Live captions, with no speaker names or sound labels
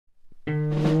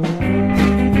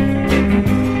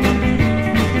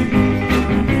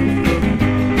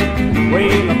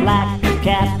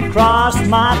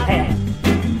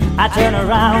turned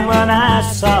around when I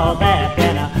saw that,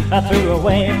 and I threw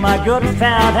away my good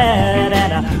felt hat,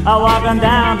 and I walked on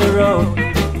down the road.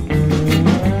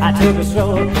 I took a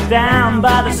stroll down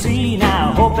by the sea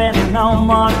now, hoping no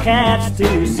more cats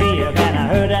to see her. Then I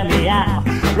heard a meow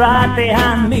right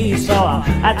behind me, so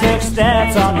I took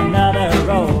steps on another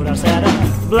road. I said,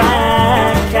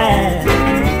 black cat,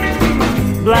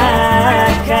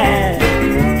 black cat,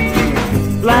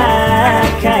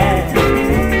 black cat,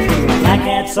 black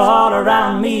cats all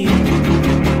around me.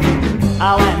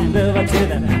 I went over to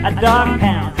the dog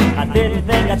pound. I didn't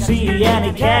think I'd see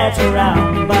any cats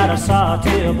around, but I saw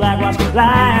two black ones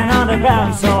lying on the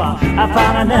ground, so I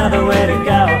found another way to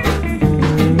go.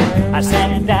 I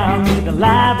sat down neath a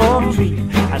live oak tree.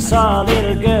 I saw a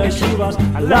little girl, she was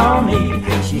lonely.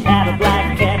 She had a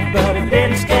black cat, but it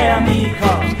didn't scare me,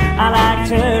 'cause I liked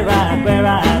her right where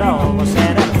I'd always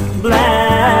had a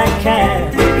black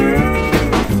cat,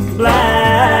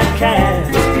 black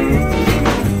cat,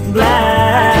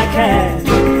 black cat.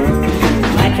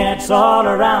 Cats all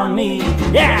around me,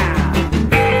 yeah!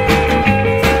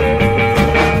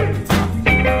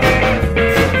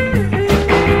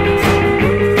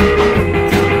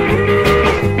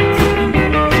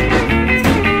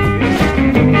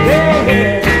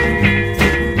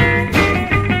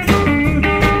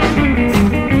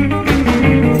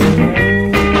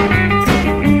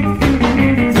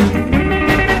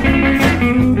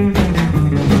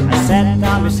 I sat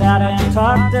down beside her and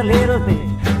talked a little bit.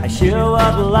 I sure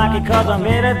was lucky 'cause I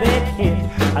made a big hit.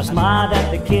 I smiled at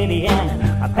the kitty and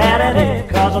I patted it,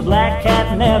 'cause a black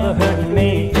cat never hurt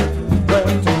me. But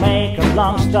to make a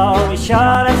long story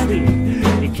short and sweet,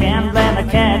 you can't blame a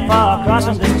cat for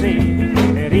crossing the street.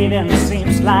 It even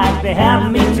seems like they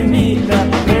have me to meet the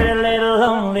pretty little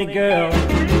lonely girl.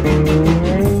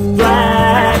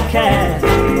 Black cat,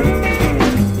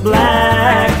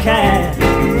 black cat,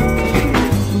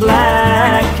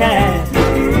 black cat.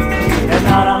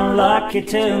 Not unlucky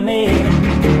to me,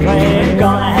 we're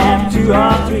gonna have two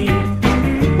or three.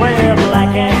 Well, black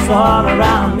cats all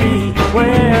around me,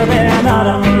 well,